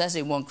as it says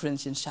in 1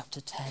 Corinthians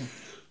chapter 10,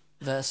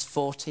 verse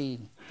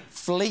 14,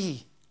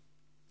 flee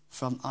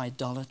from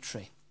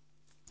idolatry.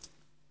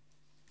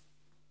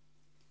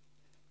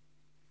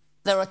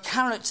 There are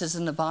characters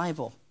in the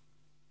Bible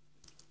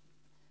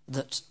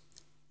that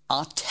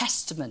are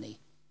testimony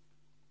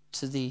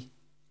to the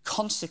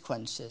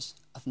consequences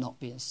of not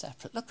being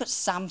separate. Look at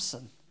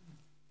Samson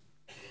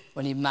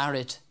when he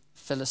married a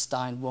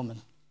Philistine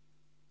woman,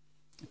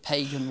 a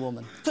pagan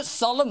woman. Look at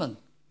Solomon,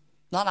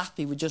 not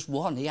happy with just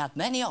one. He had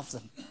many of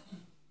them.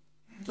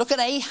 Look at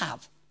Ahab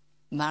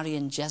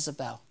marrying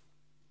Jezebel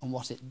and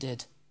what it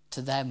did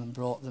to them and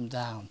brought them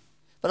down.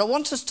 But I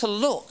want us to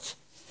look.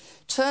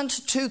 Turn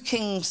to 2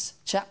 Kings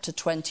chapter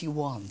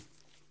 21.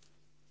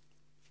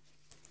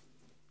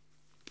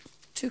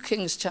 2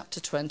 Kings chapter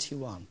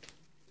 21.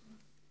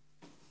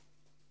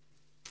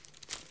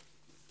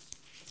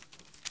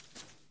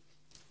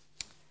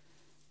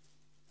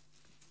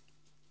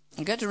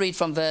 I'm going to read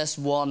from verse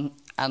 1,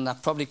 and I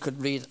probably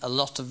could read a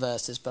lot of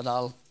verses, but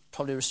I'll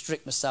probably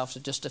restrict myself to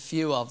just a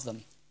few of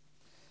them.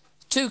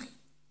 2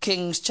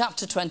 Kings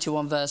chapter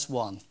 21, verse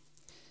 1.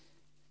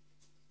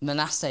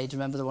 Manasseh, do you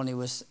remember the one who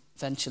was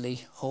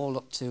eventually hauled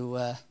up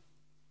to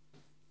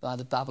by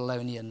the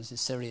Babylonians, the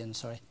Syrians,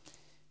 sorry.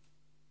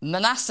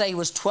 Manasseh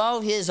was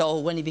 12 years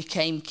old when he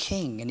became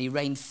king, and he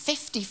reigned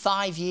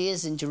 55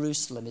 years in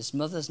Jerusalem. His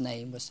mother's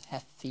name was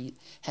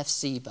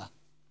Hephzibah.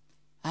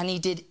 And he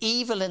did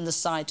evil in the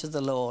sight of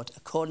the Lord,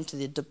 according to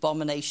the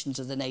abominations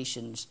of the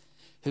nations,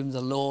 whom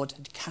the Lord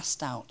had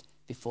cast out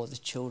before the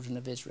children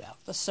of Israel.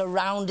 The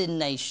surrounding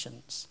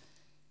nations.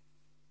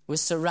 We're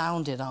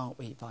surrounded, aren't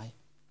we, by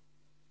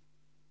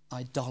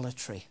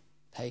idolatry,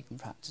 pagan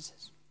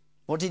practices.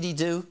 What did he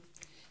do?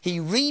 He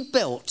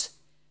rebuilt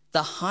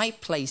the high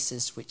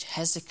places which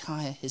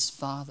Hezekiah his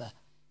father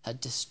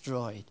had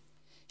destroyed.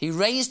 He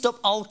raised up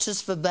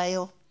altars for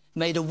Baal,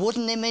 made a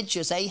wooden image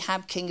as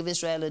Ahab king of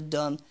Israel had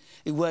done.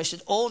 He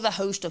worshipped all the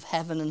host of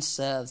heaven and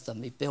served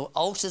them. He built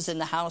altars in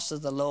the house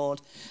of the Lord,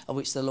 of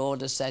which the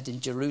Lord has said, in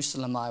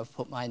Jerusalem I will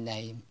put my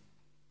name.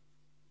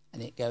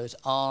 And it goes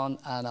on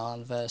and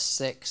on. Verse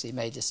 6, he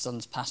made his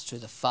sons pass through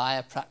the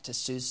fire,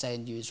 practiced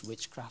soothsaying, used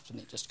witchcraft, and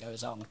it just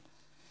goes on.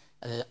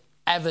 An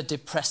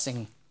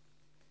ever-depressing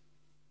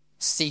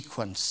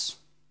sequence.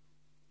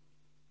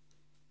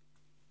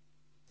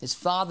 His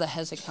father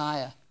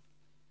Hezekiah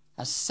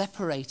has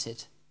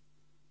separated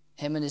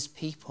him and his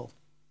people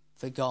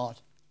for God.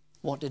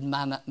 What did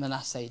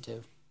Manasseh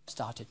do?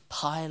 Started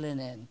piling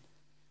in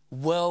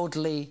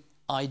worldly,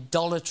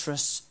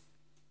 idolatrous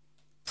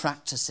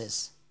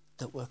practices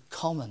that were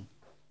common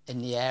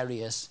in the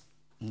areas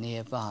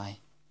nearby.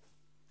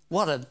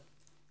 What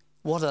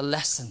a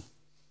lesson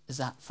is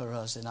that for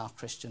us in our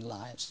Christian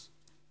lives.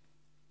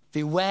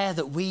 Beware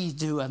that we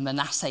do a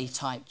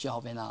Manasseh-type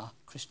job in our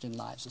Christian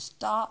lives and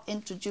start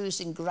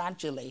introducing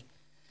gradually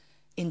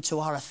into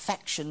our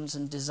affections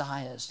and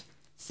desires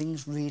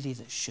things really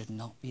that should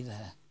not be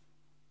there.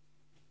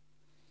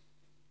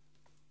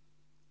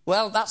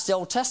 Well, that's the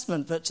Old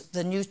Testament, but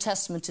the New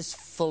Testament is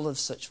full of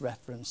such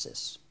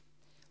references.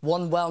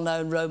 One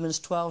well-known, Romans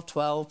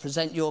 12:12,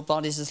 present your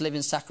bodies as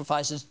living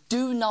sacrifices.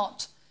 Do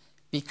not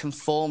be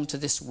conformed to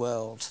this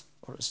world,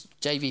 or as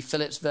J.B.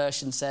 Phillips'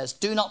 version says,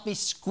 do not be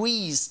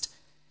squeezed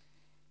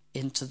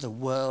into the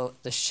world,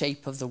 the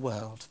shape of the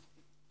world.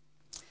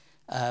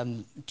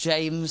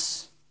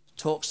 James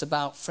talks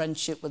about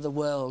friendship with the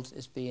world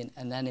as being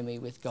an enemy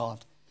with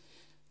God.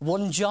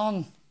 1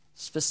 John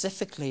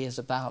specifically is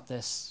about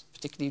this,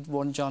 particularly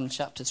 1 John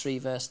chapter 3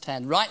 verse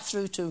 10. Right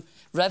through to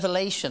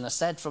Revelation, I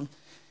said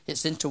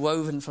it's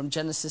interwoven from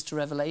Genesis to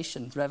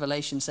Revelation.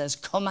 Revelation says,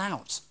 come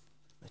out.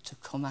 We're to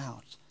come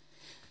out.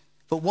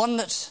 But one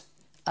that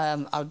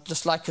I'd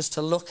just like us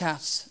to look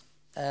at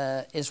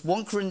is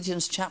 1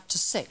 Corinthians chapter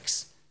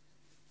 6.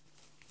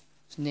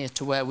 It's near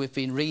to where we've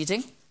been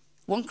reading.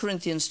 1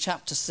 Corinthians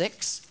chapter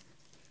 6,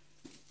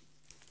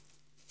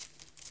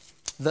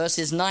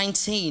 verses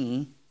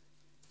 19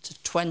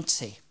 to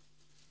 20.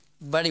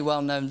 Very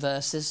well-known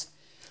verses.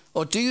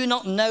 Or do you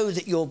not know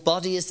that your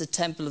body is the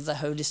temple of the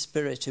Holy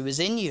Spirit who is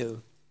in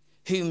you,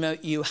 whom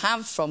you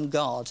have from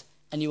God,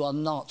 and you are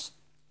not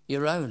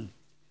your own?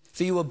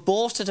 For you were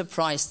bought at a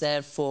price,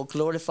 therefore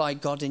glorify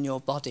God in your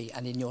body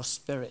and in your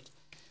spirit,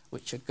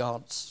 which are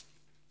God's.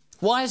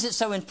 Why is it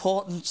so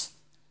important?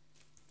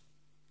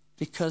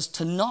 Because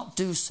to not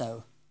do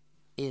so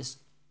is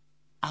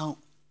out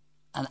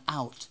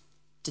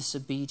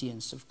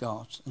disobedience of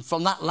God. And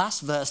from that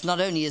last verse,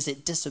 not only is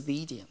it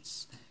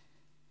disobedience,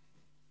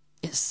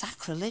 it's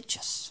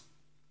sacrilegious.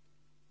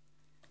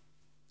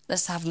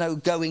 Let's have no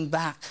going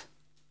back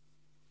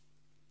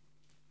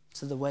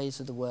to the ways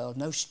of the world,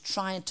 no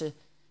trying to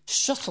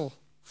shuttle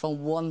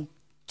from one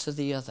to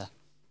the other.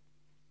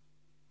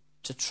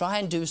 To try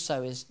and do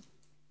so is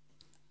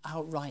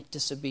outright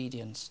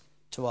disobedience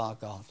to our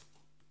God.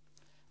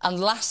 And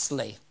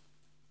lastly,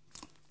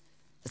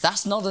 if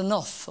that's not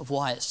enough of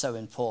why it's so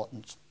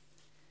important,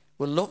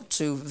 we'll look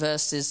to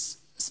verses,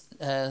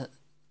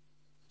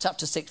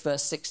 chapter 6,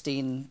 verse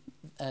 16,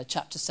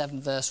 chapter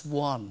 7, verse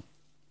 1.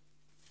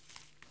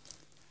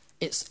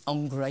 It's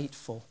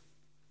ungrateful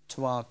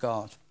to our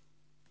God.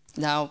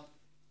 Now,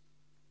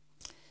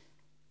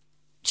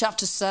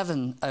 chapter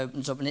 7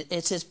 opens up, and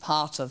it is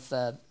part of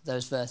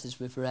those verses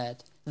we've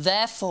read.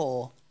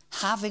 Therefore,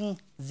 having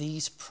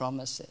these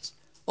promises,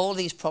 all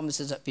these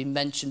promises that have been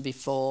mentioned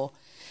before,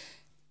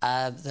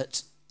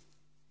 that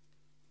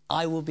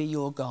I will be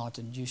your God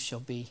and you shall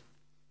be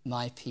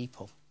my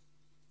people.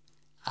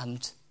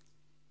 And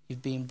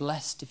you've been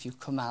blessed if you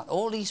come out.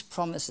 All these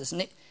promises.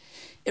 And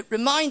it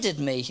reminded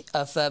me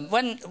of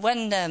when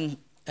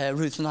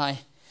Ruth and I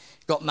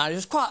got married. It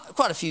was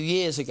quite a few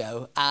years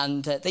ago.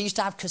 And they used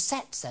to have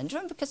cassettes then. Do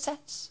you remember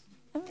cassettes?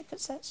 Remember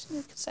cassettes?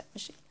 The cassette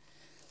machine.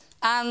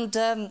 And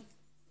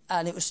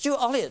it was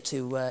Stuart Olliott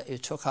who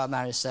took our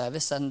marriage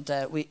service. And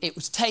it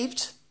was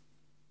taped.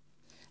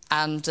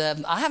 And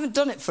I haven't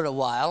done it for a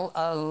while,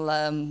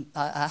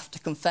 I have to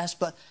confess,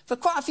 but for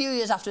quite a few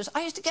years afterwards,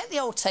 I used to get the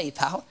old tape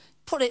out,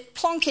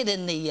 plonk it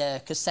in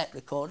the cassette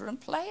recorder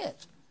and play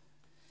it.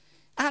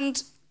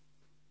 And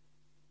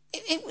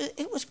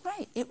it was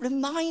great. It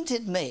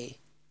reminded me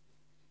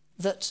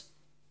that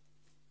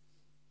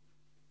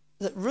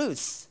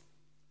Ruth,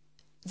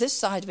 this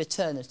side of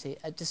eternity,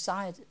 had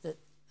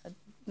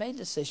made a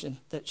decision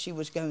that she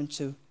was going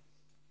to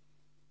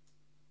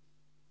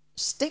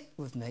stick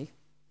with me,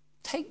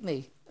 take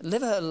me,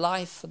 live her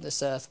life on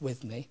this earth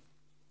with me,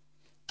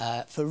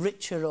 for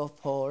richer or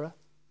poorer,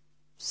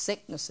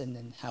 sickness and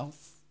in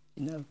health.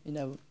 You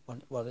know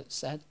what it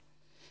said.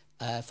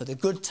 For the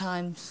good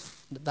times,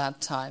 the bad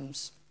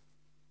times.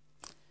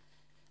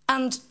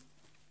 And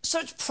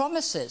such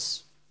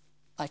promises,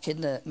 like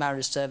in the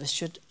marriage service,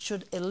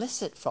 should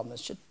elicit from us,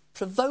 should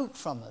provoke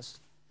from us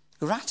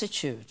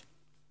gratitude,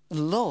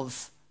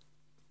 love,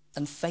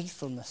 and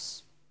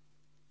faithfulness,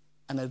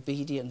 and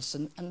obedience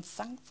and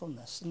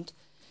thankfulness.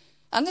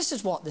 And this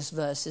is what this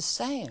verse is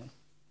saying.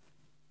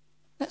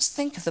 Let's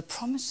think of the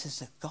promises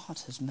that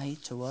God has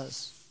made to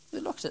us. We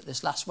looked at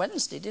this last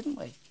Wednesday, didn't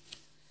we?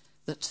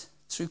 That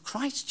through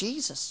Christ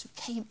Jesus, who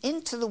came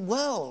into the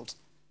world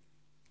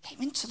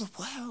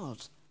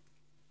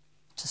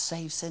to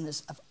save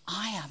sinners,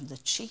 I am the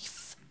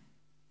chief.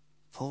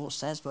 Paul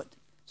says, but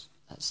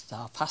as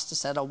our pastor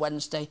said on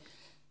Wednesday,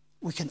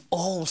 we can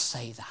all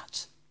say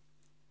that.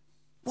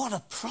 What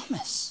a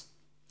promise.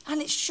 And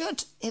it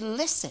should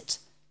elicit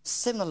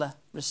similar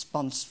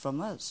response from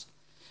us.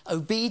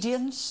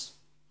 Obedience,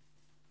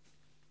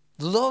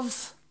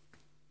 love,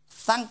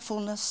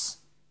 thankfulness,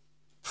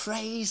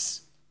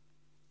 praise,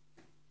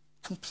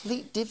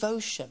 complete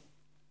devotion.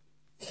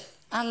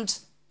 And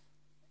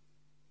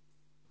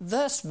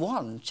verse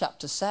 1,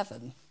 chapter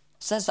 7,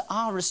 says that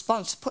our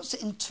response puts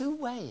it in two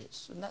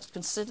ways. And let's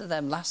consider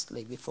them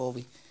lastly before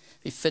we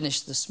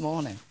finish this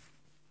morning.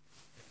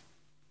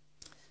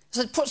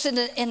 So it puts it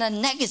in a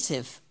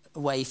negative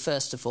way,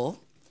 first of all.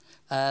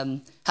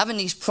 Having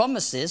these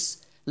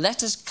promises,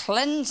 let us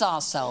cleanse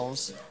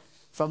ourselves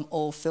from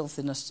all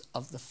filthiness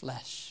of the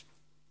flesh.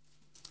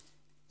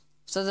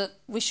 So that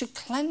we should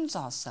cleanse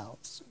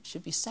ourselves. We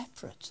should be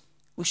separate.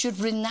 We should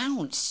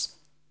renounce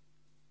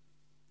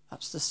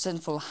perhaps the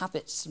sinful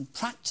habits and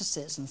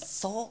practices and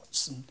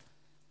thoughts and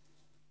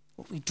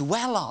what we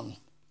dwell on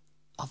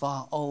of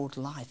our old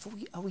life?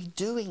 Are we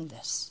doing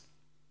this?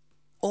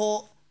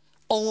 Or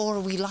are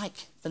we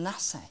like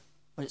Manasseh,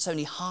 where it's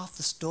only half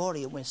the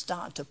story and we're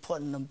starting to put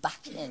them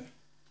back in?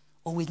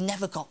 Or we've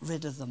never got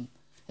rid of them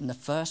in the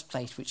first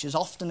place, which is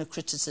often a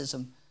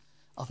criticism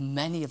of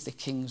many of the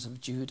kings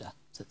of Judah,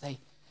 that they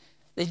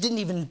didn't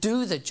even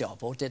do the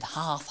job or did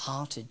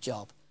half-hearted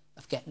job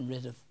of getting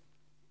rid of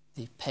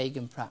the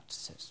pagan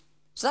practices.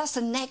 So that's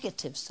the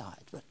negative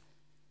side. But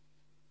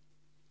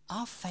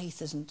our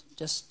faith isn't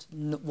just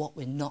what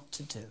we're not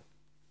to do,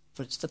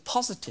 but it's the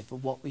positive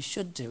of what we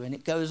should do. And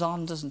it goes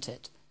on, doesn't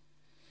it?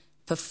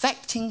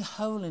 Perfecting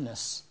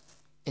holiness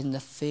in the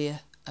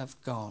fear of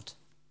God.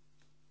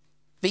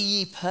 Be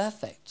ye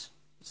perfect,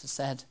 as I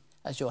said,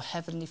 as your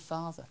heavenly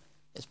Father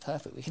is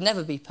perfect. We can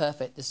never be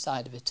perfect this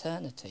side of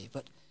eternity,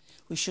 but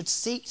we should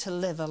seek to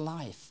live a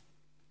life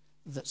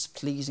that's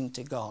pleasing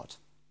to God.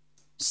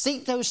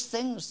 Seek those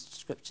things,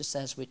 Scripture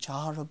says, which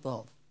are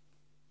above.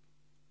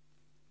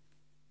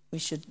 We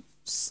should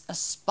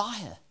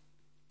aspire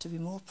to be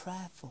more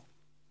prayerful.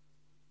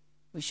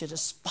 We should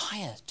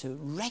aspire to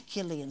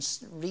regularly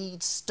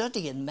read,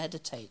 study and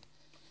meditate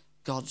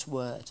God's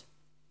word.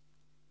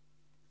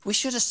 We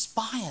should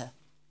aspire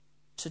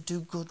to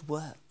do good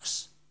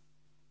works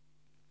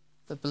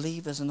for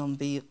believers and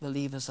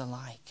unbelievers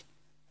alike.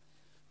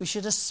 We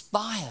should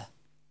aspire,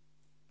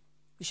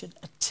 we should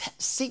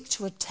seek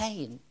to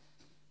attain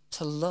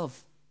to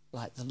love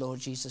like the Lord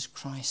Jesus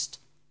Christ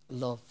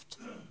loved.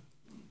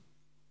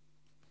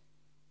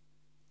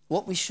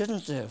 What we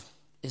shouldn't do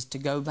is to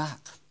go back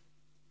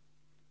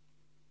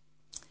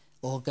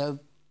or go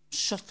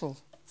shuttle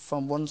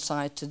from one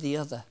side to the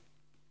other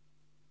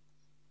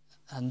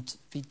and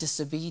be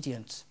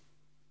disobedient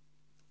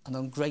and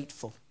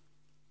ungrateful,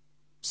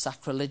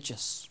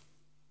 sacrilegious.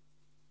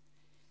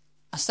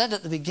 I said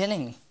at the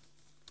beginning,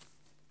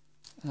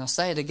 and I'll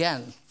say it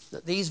again,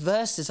 that these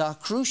verses are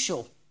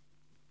crucial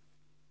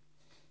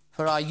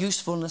for our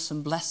usefulness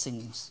and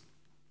blessings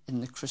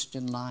in the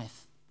Christian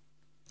life.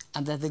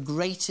 And they're the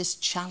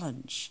greatest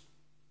challenge,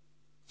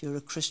 if you're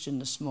a Christian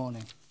this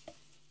morning,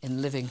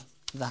 in living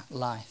that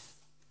life.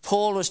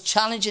 Paul was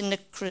challenging the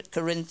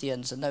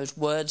Corinthians, and those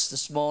words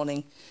this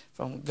morning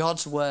from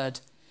God's word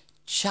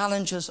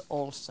challenge us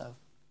also.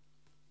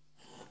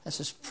 Let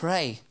us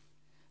pray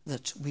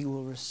that we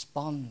will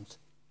respond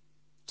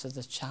to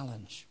the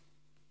challenge.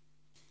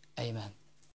 Amen.